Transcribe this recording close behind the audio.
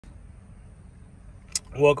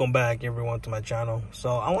Welcome back, everyone, to my channel.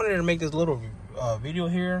 So I wanted to make this little video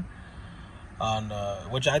here on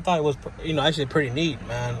which I thought was, actually pretty neat,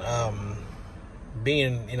 man.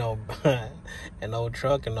 Being, an old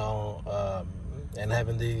truck and all, and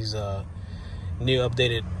having these new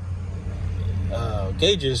updated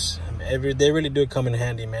gauges, they really do come in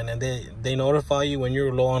handy, man. And they notify you when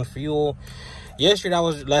you're low on fuel. Last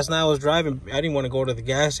night I was driving. I didn't want to go to the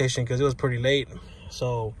gas station because it was pretty late,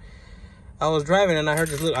 so I was driving and I heard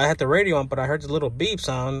this I had the radio on, but I heard this little beep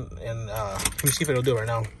sound, and let me see if it'll do it right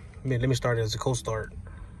now. Let me start it as a cold start.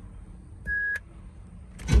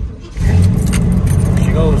 There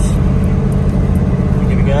she goes.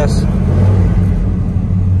 Give me gas.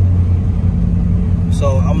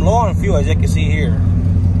 So I'm low on fuel, as you can see here.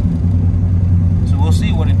 So we'll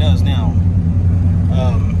see what it does now.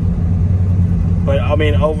 But I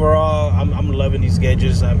mean, overall, I'm loving these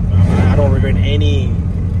gauges. I don't regret any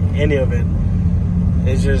of it.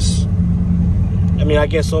 It's just, I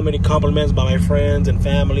get so many compliments by my friends and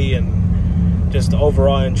family, and just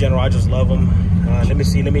overall in general, I just love them. Let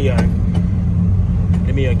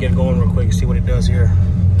me get going real quick and see what it does here.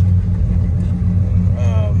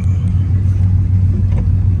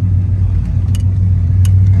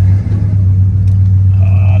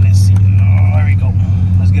 Let's see. Oh, there we go.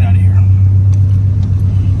 Let's get out of here.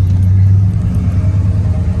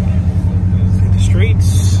 Through the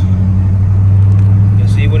streets.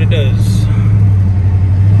 Let's see what it does.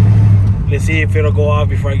 Let's see if it'll go off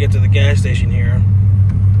before I get to the gas station here.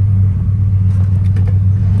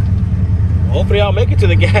 Hopefully I'll make it to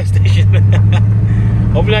the gas station.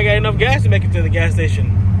 Hopefully I got enough gas to make it to the gas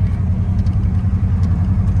station.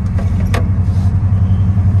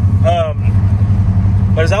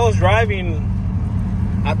 But as I was driving,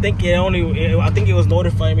 I think it was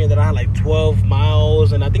notifying me that I had like 12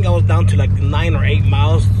 miles, and I think I was down to like 9 or 8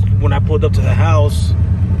 miles when I pulled up to the house.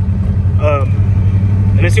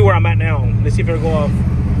 And let's see where I'm at now. Let's see if it'll go off.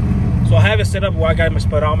 So I have it set up where I got my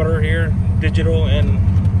speedometer here, digital, and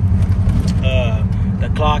the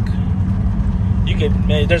clock.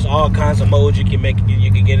 There's all kinds of modes you can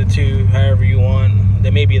get it to however you want.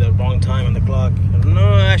 There may be the wrong time on the clock.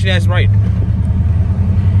 No, actually that's right.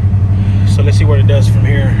 So let's see what it does from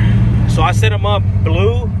here. So I set them up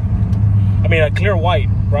blue. A clear white,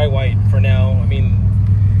 bright white for now.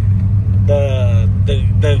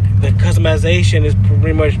 The customization is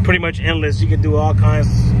pretty much endless. You can do all kinds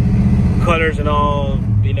of colors and all,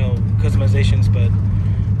 customizations, but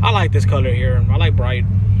I like this color here. I like bright.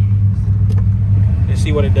 Let's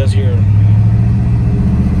see what it does here.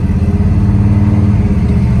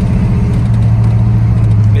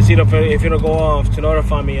 Let's see if it'll go off to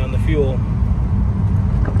notify me on the fuel.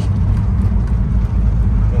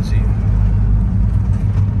 Let's see.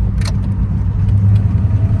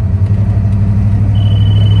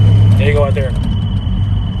 There you go, right there.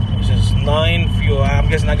 This is 9 fuel. I'm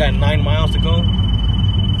guessing I got 9 miles to go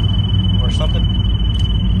or something.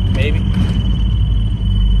 Maybe.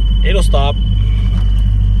 It'll stop.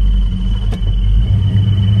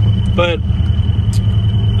 But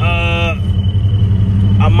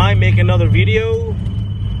I might make another video,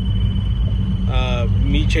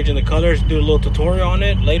 me changing the colors, do a little tutorial on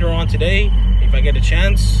it later on today if I get a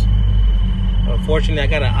chance. Unfortunately, I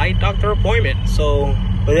got an eye doctor appointment, so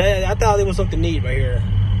but I thought it was something neat right here.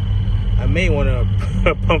 I may want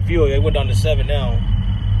to pump fuel. It went down to 7 now.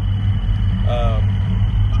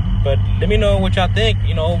 But let me know what y'all think,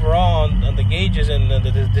 overall on the gauges and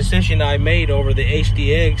the decision I made over the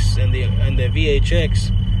HDX and the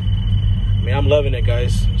VHX. I'm loving it,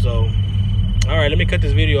 guys. So, all right, let me cut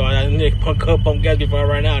this video. I need to pump gas before I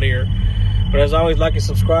run out of here. But as always, like and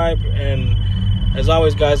subscribe. And as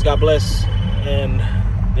always, guys, God bless. And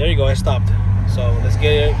there you go, I stopped. So let's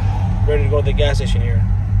get it ready to go to the gas station here.